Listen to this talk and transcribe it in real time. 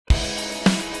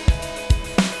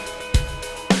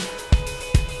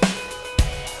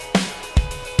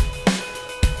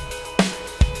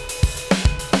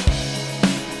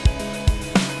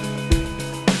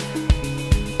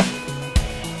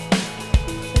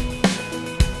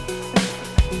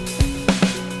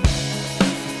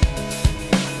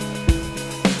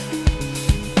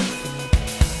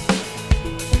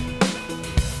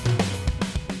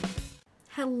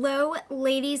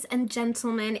and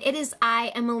gentlemen, it is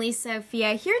I, Emily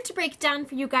Sophia, here to break down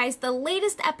for you guys the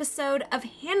latest episode of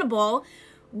Hannibal,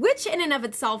 which in and of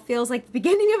itself feels like the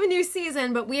beginning of a new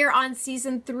season, but we are on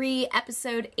season 3,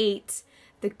 episode 8,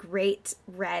 The Great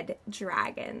Red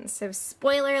Dragon. So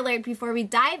spoiler alert before we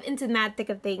dive into the mad thick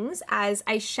of things, as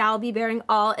I shall be bearing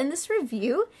all in this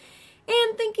review.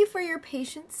 And thank you for your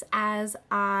patience, as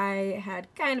I had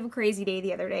kind of a crazy day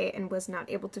the other day and was not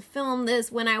able to film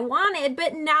this when I wanted,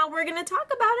 but now we're going to talk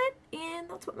about it, and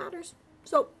that's what matters.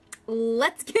 So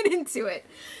let's get into it.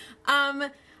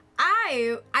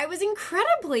 I was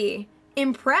incredibly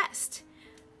impressed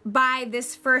by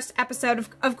this first episode,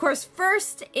 of course,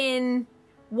 first in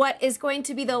what is going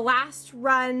to be the last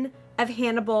run of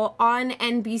Hannibal on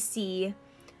NBC.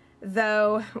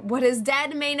 Though what is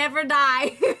dead may never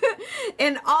die,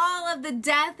 and all of the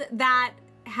death that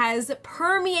has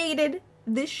permeated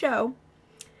this show,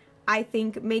 I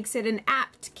think makes it an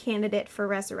apt candidate for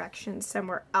resurrection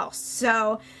somewhere else.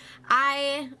 So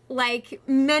I, like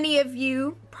many of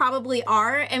you probably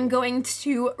are, am going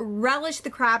to relish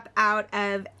the crap out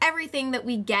of everything that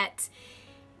we get.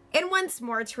 And once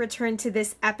more, to return to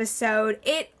this episode,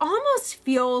 it almost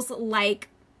feels like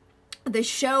the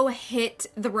show hit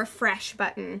the refresh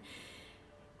button,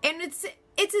 and it's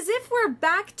as if we're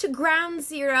back to ground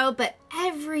zero, but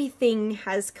everything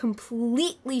has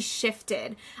completely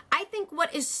shifted. I think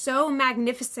what is so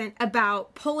magnificent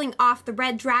about pulling off the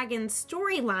Red Dragon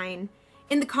storyline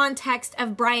in the context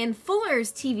of Bryan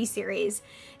Fuller's TV series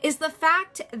is the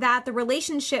fact that the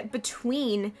relationship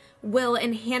between Will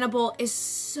and Hannibal is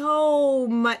so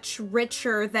much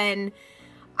richer than,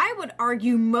 I would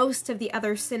argue, most of the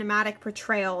other cinematic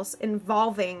portrayals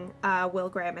involving Will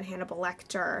Graham and Hannibal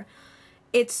Lecter.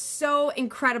 It's so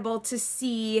incredible to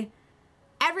see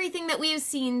everything that we have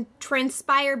seen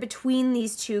transpire between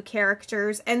these two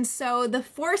characters, and so the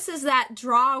forces that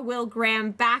draw Will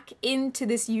Graham back into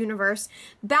this universe,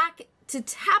 back to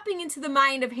tapping into the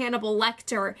mind of Hannibal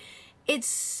Lecter, it's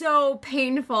so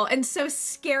painful and so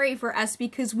scary for us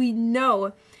because we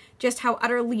know just how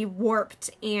utterly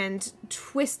warped and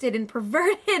twisted and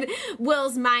perverted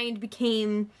Will's mind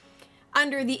became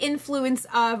under the influence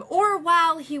of, or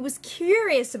while he was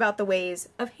curious about the ways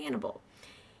of Hannibal.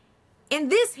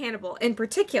 And this Hannibal in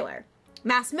particular,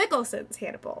 Mads Mikkelsen's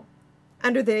Hannibal,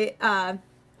 under the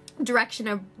direction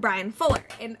of Bryan Fuller.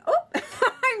 And oh,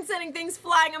 I'm sending things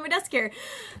flying on my desk here.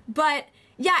 But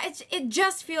yeah, it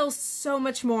just feels so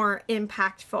much more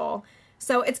impactful.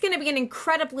 So it's going to be an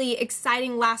incredibly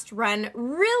exciting last run.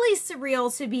 Really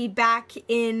surreal to be back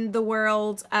in the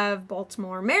world of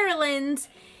Baltimore, Maryland,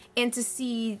 and to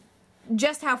see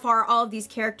just how far all of these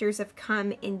characters have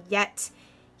come, and yet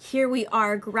here we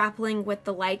are grappling with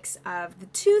the likes of the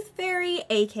Tooth Fairy,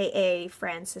 aka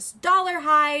Francis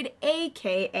Dollarhide,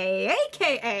 aka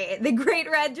the Great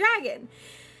Red Dragon.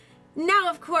 Now,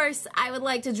 of course, I would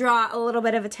like to draw a little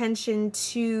bit of attention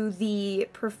to the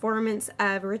performance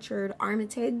of Richard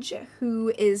Armitage,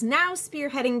 who is now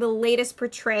spearheading the latest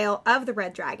portrayal of the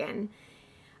Red Dragon.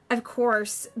 Of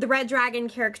course, the Red Dragon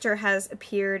character has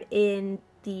appeared in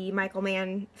the Michael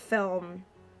Mann film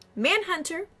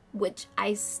Manhunter, which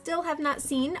I still have not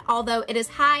seen, although it is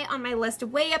high on my list,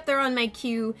 way up there on my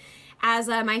queue, as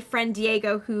my friend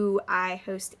Diego, who I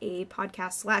host a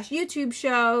podcast / YouTube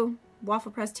show,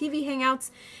 Waffle Press TV Hangouts,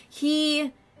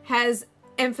 he has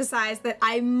emphasized that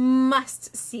I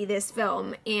must see this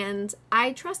film, and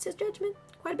I trust his judgment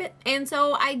quite a bit. And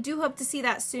so I do hope to see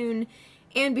that soon,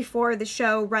 and before the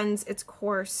show runs its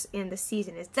course and the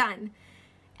season is done.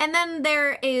 And then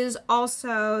there is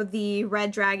also the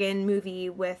Red Dragon movie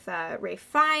with Ralph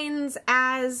Fiennes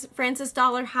as Francis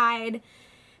Dollarhide.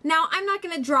 Now, I'm not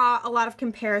going to draw a lot of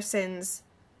comparisons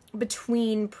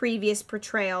between previous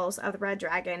portrayals of the Red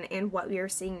Dragon and what we are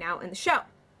seeing now in the show,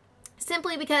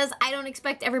 simply because I don't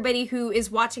expect everybody who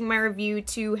is watching my review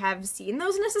to have seen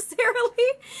those necessarily.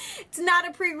 It's not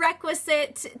a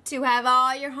prerequisite to have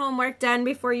all your homework done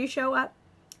before you show up.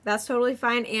 That's totally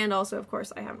fine, and also, of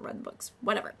course, I haven't read the books.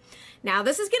 Whatever. Now,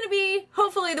 this is going to be,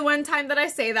 hopefully, the one time that I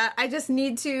say that. I just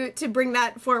need to bring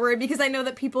that forward, because I know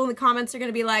that people in the comments are going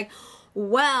to be like,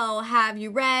 well, have you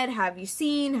read, have you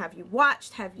seen, have you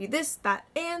watched, have you this, that,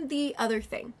 and the other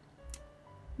thing?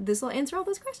 This will answer all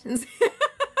those questions.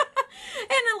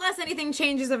 And unless anything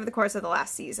changes over the course of the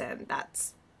last season,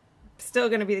 that's still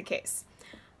going to be the case.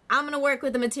 I'm going to work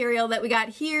with the material that we got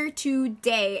here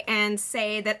today and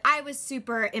say that I was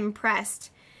super impressed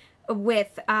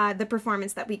with the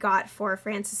performance that we got for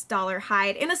Francis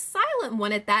Dollarhide, and a silent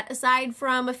one at that, aside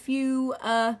from a few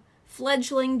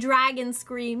fledgling dragon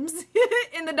screams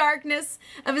in the darkness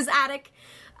of his attic.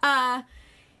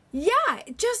 Yeah,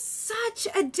 just such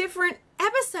a different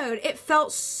episode. It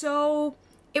felt so,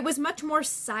 it was much more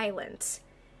silent,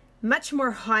 much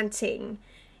more haunting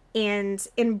and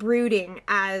brooding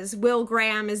as Will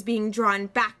Graham is being drawn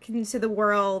back into the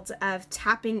world of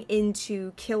tapping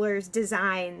into Killer's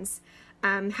designs,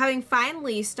 having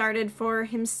finally started for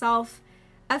himself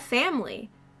a family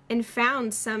and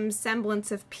found some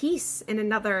semblance of peace in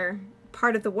another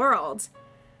part of the world.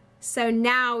 So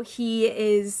now he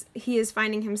is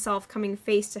finding himself coming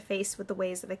face to face with the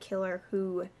ways of a killer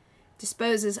who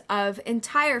disposes of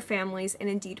entire families, and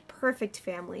indeed perfect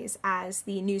families, as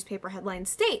the newspaper headline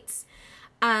states.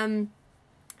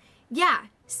 Yeah,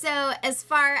 so as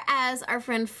far as our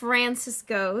friend Francis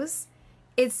goes,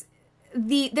 it's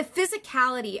the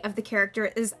physicality of the character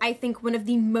is, I think, one of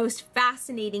the most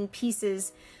fascinating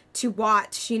pieces to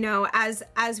watch, you know,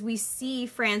 as we see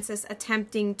Francis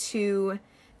attempting to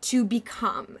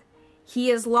become. He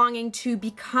is longing to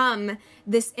become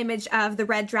this image of the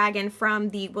Red Dragon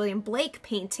from the William Blake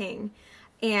painting,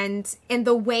 and in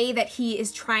the way that he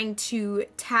is trying to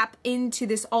tap into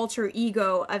this alter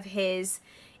ego of his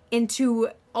and to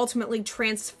ultimately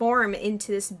transform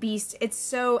into this beast. It's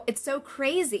so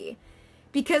crazy,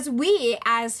 because we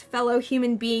as fellow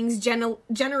human beings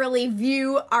generally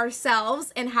view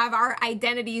ourselves and have our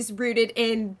identities rooted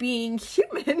in being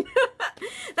human.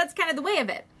 That's kind of the way of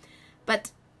it.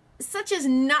 But such is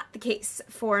not the case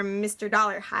for Mr.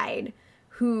 Dollarhide,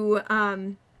 who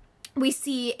we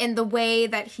see in the way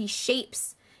that he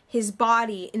shapes his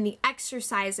body, in the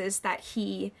exercises that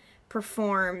he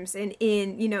performs, and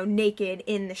in, you know, naked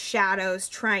in the shadows,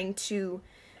 trying to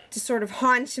sort of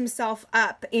haunch himself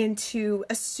up and to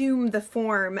assume the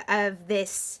form of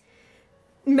this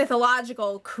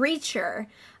mythological creature.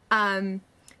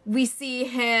 We see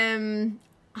him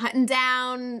hunting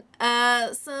down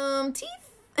some teeth.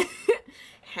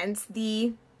 Hence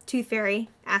the tooth fairy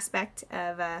aspect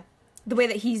of the way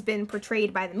that he's been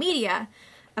portrayed by the media,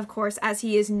 of course, as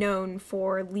he is known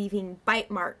for leaving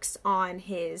bite marks on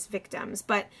his victims.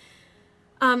 But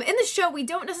in the show, we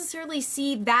don't necessarily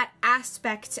see that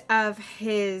aspect of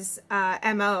his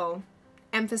MO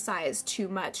emphasized too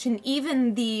much. And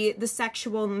even the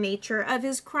sexual nature of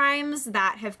his crimes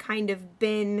that have kind of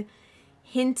been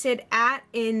hinted at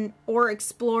in or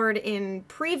explored in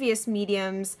previous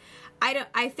mediums,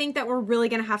 I think that we're really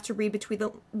going to have to read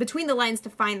between the lines to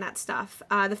find that stuff.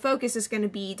 The focus is going to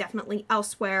be definitely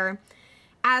elsewhere,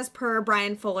 as per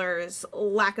Brian Fuller's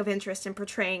lack of interest in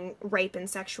portraying rape and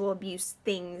sexual abuse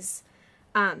things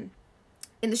in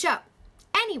the show.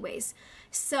 Anyways,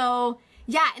 so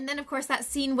yeah, and then of course that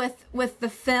scene with the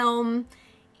film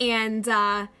and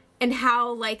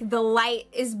how, like, the light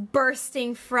is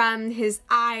bursting from his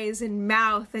eyes and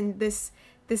mouth, and this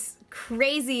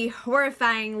crazy,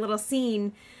 horrifying little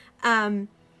scene.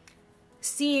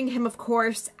 Seeing him, of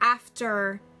course,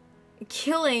 after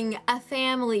killing a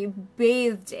family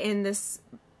bathed in this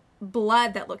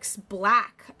blood that looks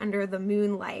black under the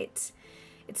moonlight.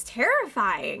 It's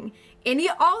terrifying. And he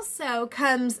also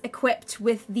comes equipped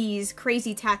with these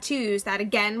crazy tattoos that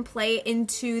again play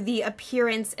into the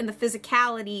appearance and the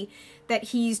physicality that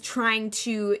he's trying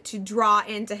to draw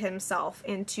into himself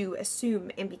and to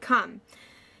assume and become.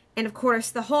 And of course,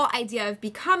 the whole idea of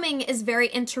becoming is very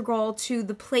integral to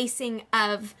the placing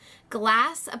of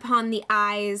glass upon the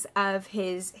eyes of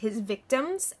his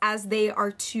victims as they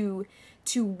are to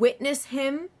witness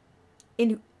him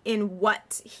in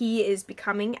what he is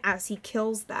becoming as he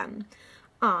kills them.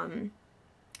 And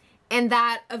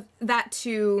that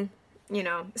too, you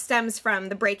know, stems from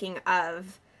the breaking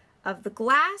of the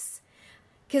glass,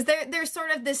 because there's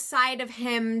sort of this side of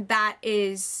him that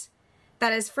is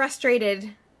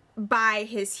frustrated by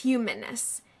his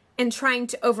humanness and trying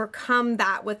to overcome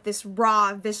that with this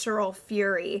raw, visceral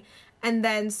fury, and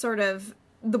then sort of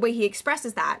the way he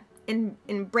expresses that in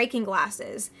breaking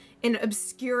glasses and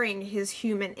obscuring his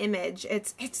human image.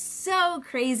 It's so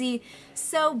crazy,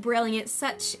 so brilliant,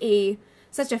 such a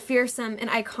fearsome and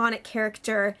iconic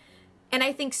character, and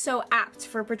I think so apt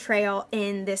for portrayal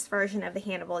in this version of the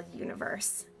Hannibal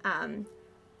universe.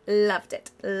 Loved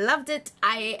it.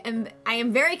 I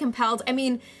am very compelled. I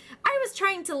mean, I was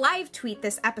trying to live tweet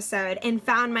this episode and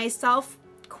found myself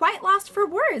quite lost for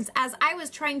words as I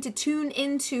was trying to tune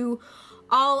into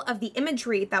all of the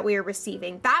imagery that we are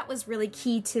receiving. That was really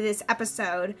key to this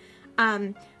episode.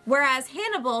 Whereas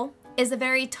Hannibal is a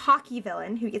very talky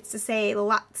villain who gets to say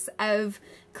lots of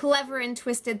clever and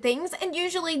twisted things and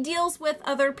usually deals with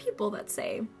other people that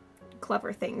say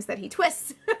clever things that he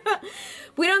twists.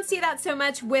 We don't see that so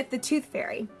much with the Tooth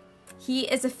Fairy. he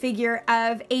is a figure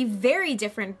of a very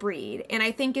different breed, and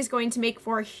I think is going to make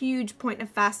for a huge point of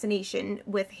fascination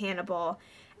with Hannibal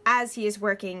as he is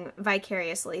working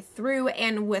vicariously through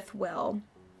and with Will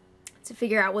to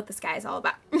figure out what this guy is all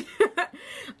about.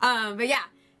 But yeah,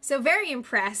 so very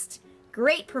impressed.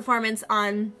 Great performance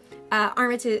on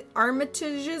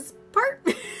Armitage's part.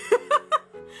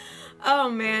 Oh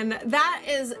man, that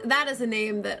is a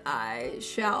name that I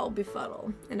shall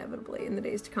befuddle inevitably in the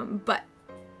days to come, but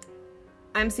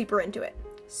I'm super into it.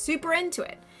 Super into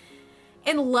it.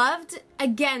 And loved,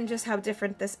 again, just how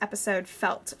different this episode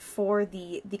felt for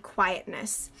the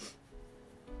quietness.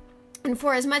 And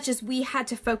for as much as we had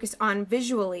to focus on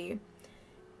visually,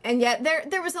 and yet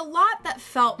there was a lot that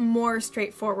felt more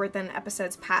straightforward than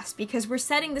episodes past, because we're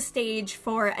setting the stage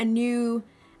for a new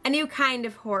kind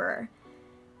of horror.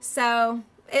 So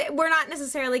we're not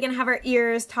necessarily going to have our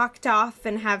ears talked off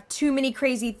and have too many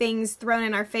crazy things thrown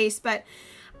in our face, but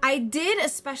I did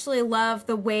especially love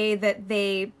the way that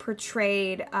they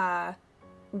portrayed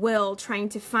Will trying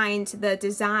to find the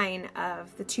design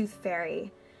of the Tooth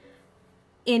Fairy.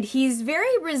 And he's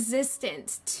very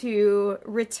resistant to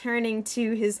returning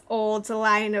to his old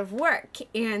line of work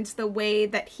and the way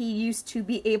that he used to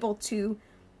be able to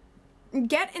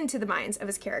get into the minds of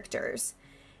his characters.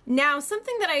 Now,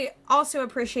 something that I also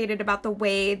appreciated about the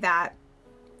way that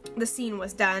the scene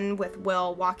was done with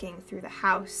Will walking through the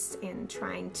house and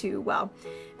trying to, well,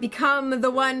 become the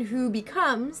one who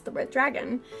becomes the Red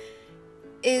Dragon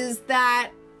is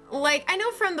that, like, I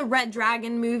know from the Red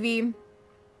Dragon movie,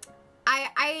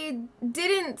 I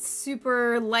didn't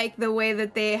super like the way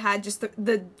that they had just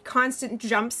the constant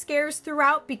jump scares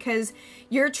throughout, because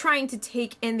you're trying to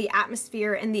take in the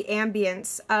atmosphere and the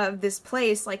ambience of this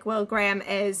place like Will Graham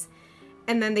is,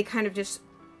 and then they kind of just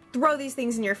throw these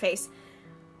things in your face.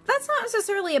 That's not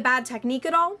necessarily a bad technique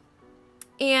at all.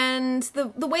 And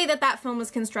the way that that film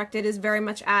was constructed is very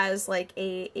much as like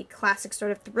a classic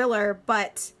sort of thriller,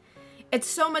 but it's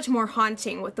so much more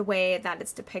haunting with the way that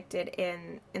it's depicted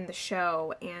in the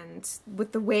show, and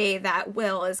with the way that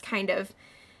Will is kind of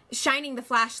shining the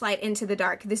flashlight into the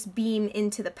dark, this beam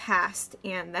into the past,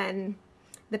 and then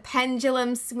the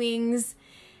pendulum swings.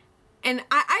 And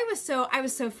I was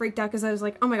so freaked out, because I was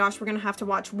like, oh my gosh, we're gonna have to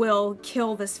watch Will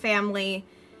kill this family.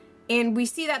 And we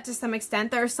see that to some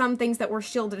extent. There are some things that we're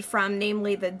shielded from,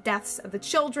 namely the deaths of the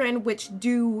children, which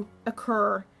do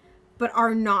occur, but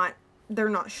they're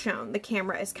not shown. The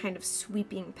camera is kind of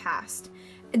sweeping past.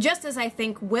 Just as I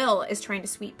think Will is trying to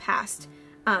sweep past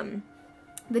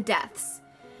the deaths.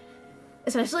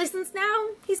 Especially since now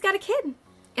he's got a kid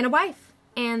and a wife.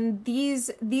 And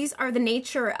these are the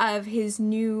nature of his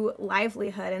new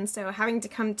livelihood. And so having to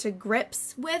come to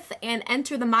grips with and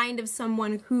enter the mind of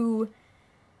someone who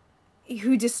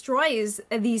destroys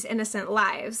these innocent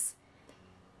lives,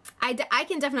 I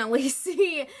can definitely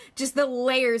see just the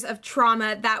layers of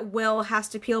trauma that Will has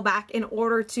to peel back in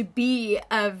order to be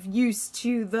of use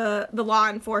to the law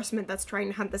enforcement that's trying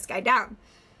to hunt this guy down.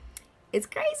 It's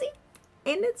crazy,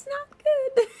 and it's not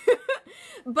good.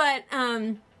 But,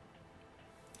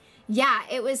 yeah,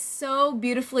 it was so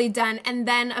beautifully done. And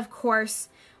then, of course,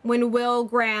 when Will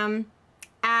Graham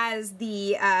as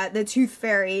the Tooth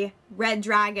Fairy, Red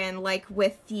Dragon, like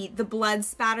with the blood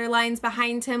spatter lines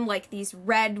behind him, like these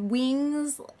red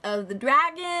wings of the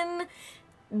dragon.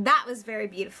 That was very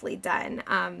beautifully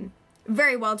done.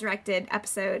 Very well directed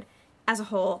episode as a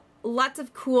whole. Lots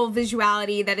of cool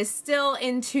visuality that is still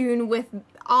in tune with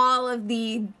all of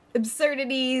the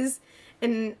absurdities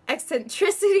and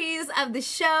eccentricities of the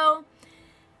show,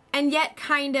 and yet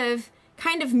kind of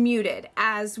muted,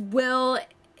 as Will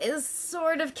is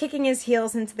sort of kicking his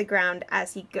heels into the ground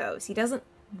as he goes. He doesn't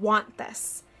want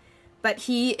this, but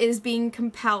he is being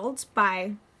compelled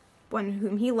by one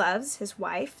whom he loves, his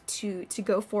wife, to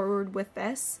go forward with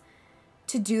this,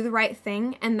 to do the right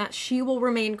thing, and that she will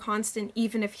remain constant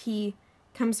even if he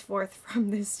comes forth from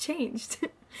this changed. And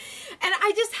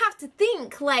I just have to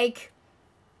think, like,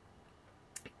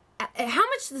 how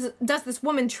much does this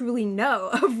woman truly know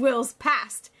of Will's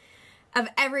past? Of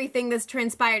everything that's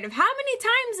transpired, of how many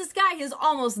times this guy has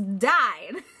almost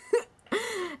died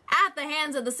at the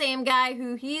hands of the same guy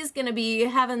who he's gonna be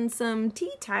having some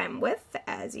tea time with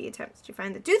as he attempts to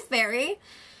find the Tooth Fairy.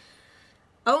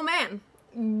 Oh man,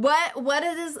 what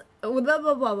does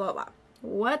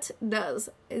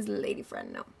his lady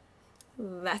friend know?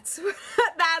 That's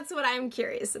what I'm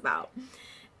curious about.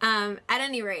 At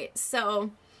any rate,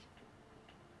 so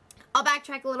I'll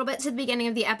backtrack a little bit to the beginning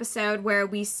of the episode, where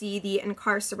we see the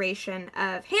incarceration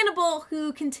of Hannibal,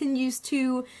 who continues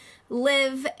to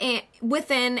live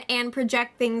within and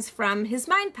project things from his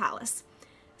mind palace.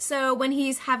 So when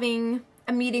he's having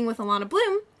a meeting with Alana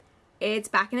Bloom, it's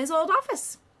back in his old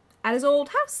office, at his old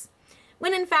house,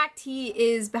 when in fact he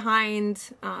is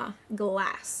behind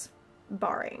glass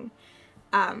barring.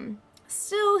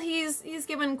 Still, he's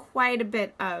given quite a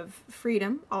bit of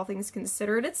freedom, all things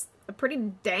considered. It's a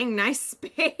pretty dang nice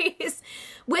space,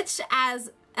 which,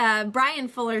 as Brian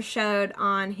Fuller showed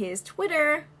on his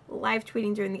Twitter, live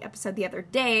tweeting during the episode the other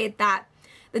day, that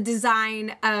the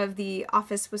design of the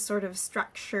office was sort of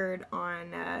structured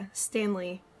on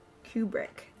Stanley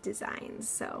Kubrick designs.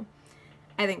 So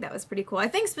I think that was pretty cool. I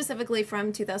think specifically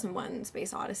from 2001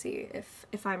 Space Odyssey,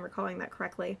 if I'm recalling that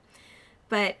correctly.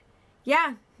 But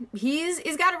yeah, he's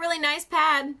got a really nice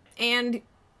pad, and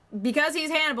because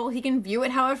he's Hannibal, he can view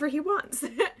it however he wants.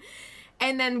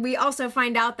 And then we also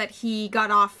find out that he got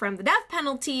off from the death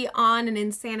penalty on an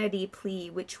insanity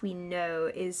plea, which we know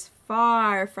is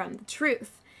far from the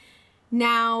truth.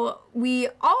 Now, we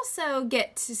also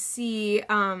get to see,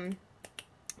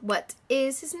 what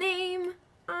is his name?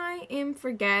 I am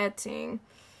forgetting.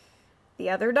 The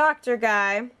other doctor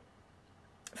guy.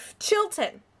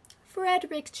 Chilton.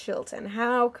 Frederick Chilton.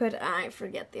 How could I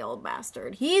forget the old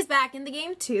bastard? He's back in the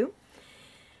game too.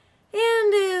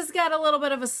 And has got a little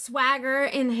bit of a swagger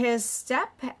in his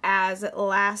step, as at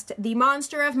last the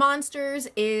monster of monsters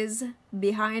is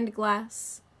behind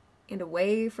glass and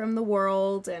away from the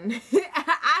world. And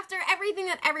after everything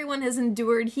that everyone has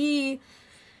endured, he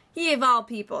of all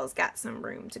people has got some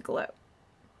room to gloat.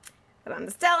 But I'm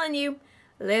just telling you,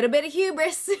 a little bit of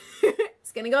hubris,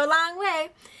 it's gonna go a long way.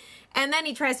 And then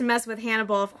he tries to mess with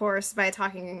Hannibal, of course, by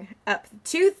talking up the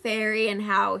tooth fairy and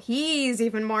how he's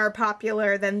even more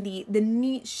popular than the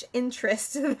niche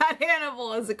interest that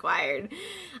Hannibal has acquired.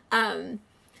 But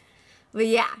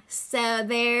yeah, so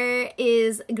there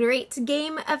is a great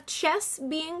game of chess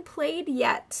being played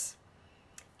yet.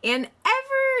 And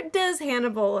ever does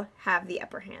Hannibal have the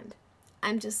upper hand.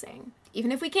 I'm just saying.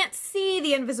 Even if we can't see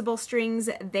the invisible strings,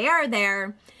 they are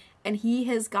there. And he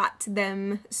has got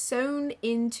them sewn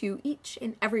into each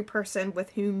and every person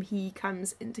with whom he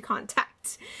comes into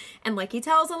contact. And like he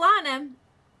tells Alana,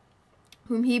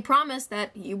 whom he promised that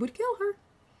he would kill her.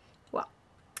 Well,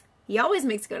 he always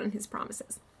makes good on his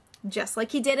promises. Just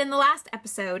like he did in the last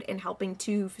episode in helping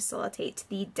to facilitate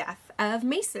the death of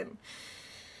Mason.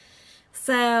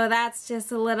 So that's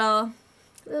just a little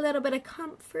bit of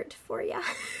comfort for you.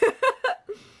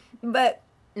 But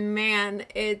man,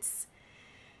 it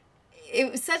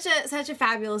was such a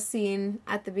fabulous scene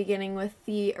at the beginning with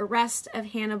the arrest of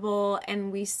Hannibal,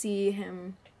 and we see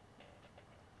him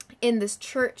in this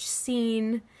church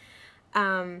scene.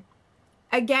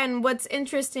 Again, what's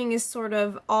interesting is sort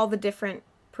of all the different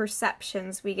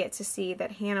perceptions we get to see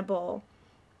that Hannibal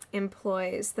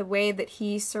employs, the way that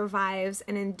he survives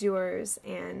and endures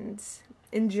and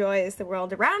enjoys the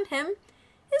world around him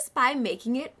is by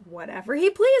making it whatever he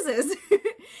pleases.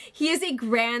 He is a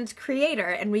grand creator,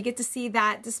 and we get to see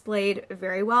that displayed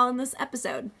very well in this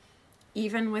episode.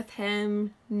 Even with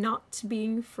him not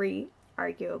being free,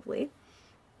 arguably,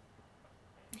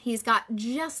 he's got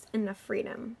just enough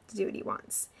freedom to do what he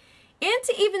wants. And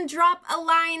to even drop a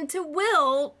line to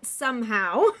Will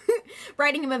somehow,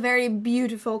 writing him a very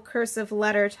beautiful cursive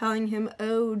letter telling him,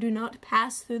 oh, do not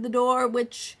pass through the door,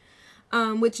 which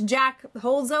Jack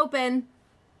holds open.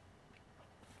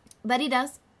 But he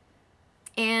does.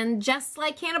 And just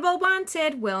like Hannibal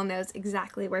wanted, Will knows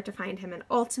exactly where to find him, and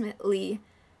ultimately,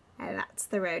 that's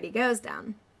the road he goes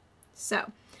down.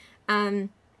 So,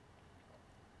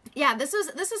 yeah, this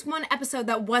was one episode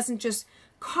that wasn't just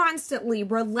constantly,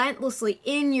 relentlessly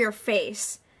in your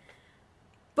face,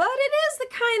 but it is the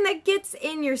kind that gets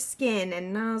in your skin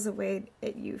and gnaws away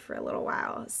at you for a little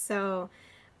while. So,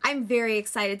 I'm very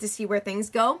excited to see where things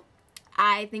go.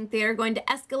 I think they are going to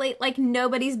escalate like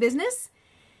nobody's business.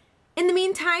 In the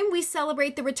meantime, we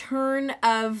celebrate the return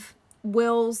of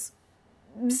Will's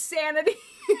sanity,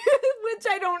 which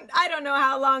I don't know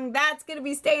how long that's going to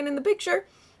be staying in the picture.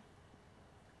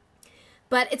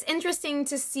 But it's interesting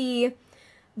to see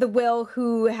the Will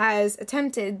who has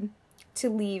attempted to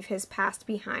leave his past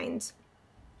behind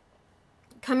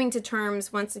coming to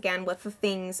terms once again with the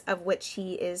things of which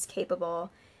he is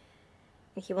capable.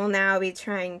 He will now be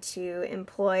trying to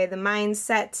employ the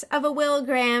mindset of a Will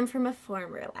Graham from a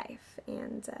former life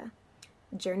and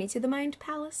journey to the Mind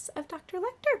Palace of Dr.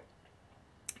 Lecter.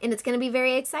 And it's going to be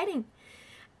very exciting.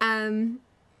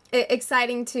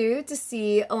 Exciting, too, to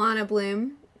see Alana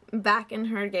Bloom back in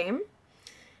her game.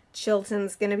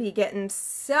 Chilton's going to be getting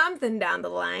something down the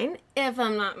line, if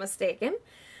I'm not mistaken.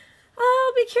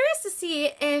 I'll be curious to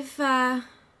see if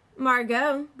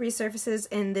Margot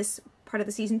resurfaces in this part of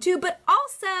the season 2, but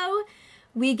also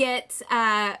we get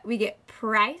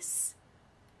Price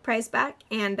Price back,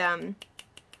 and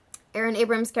Aaron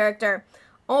Abrams' character.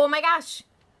 Oh my gosh,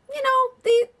 you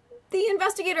know, the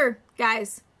investigator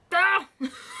guys. Ah!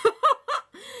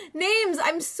 Names,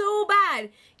 I'm so bad.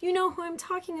 You know who I'm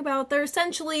talking about. They're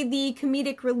essentially the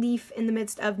comedic relief in the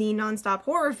midst of the nonstop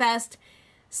horror fest.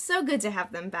 So good to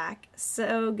have them back.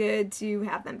 So good to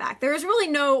have them back. There is really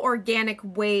no organic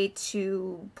way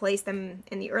to place them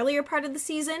in the earlier part of the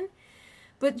season,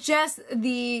 but just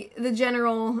the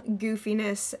general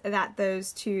goofiness that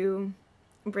those two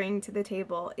bring to the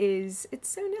table it's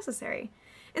so necessary.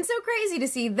 And so crazy to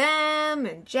see them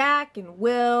and Jack and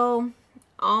Will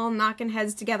all knocking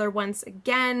heads together once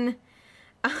again.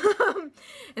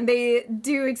 And they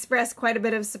do express quite a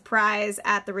bit of surprise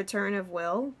at the return of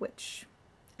Will, which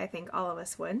I think all of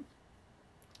us would.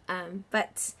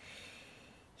 But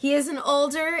he is an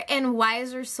older and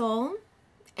wiser soul,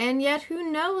 and yet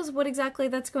who knows what exactly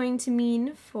that's going to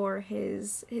mean for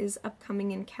his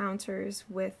upcoming encounters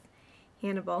with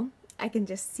Hannibal. I can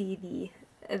just see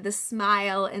the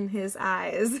smile in his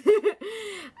eyes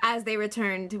as they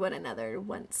return to one another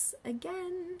once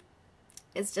again.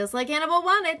 It's just like Hannibal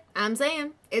wanted. I'm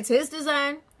saying it's his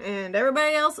design, and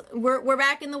everybody else, we're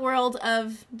back in the world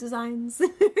of designs.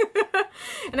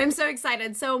 And I'm so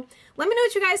excited. So let me know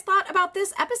what you guys thought about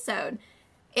this episode.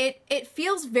 It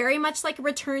feels very much like a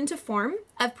return to form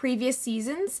of previous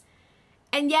seasons,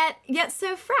 and yet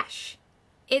so fresh.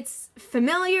 It's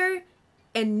familiar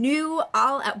and new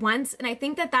all at once, and I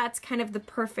think that that's kind of the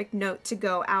perfect note to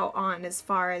go out on as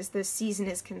far as this season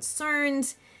is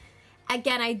concerned.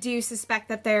 Again, I do suspect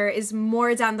that there is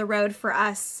more down the road for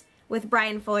us with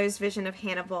Brian Fuller's vision of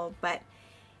Hannibal, but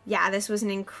yeah, this was an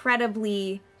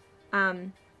incredibly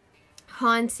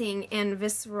haunting and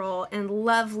visceral and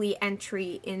lovely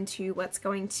entry into what's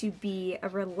going to be a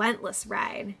relentless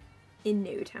ride in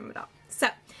no time at all. So,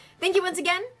 thank you once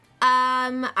again.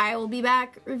 I will be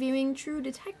back reviewing True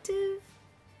Detective,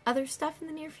 other stuff in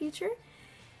the near future.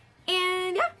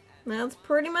 And yeah, that's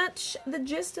pretty much the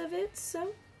gist of it. So,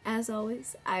 as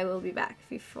always, I will be back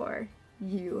before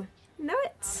you know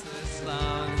it.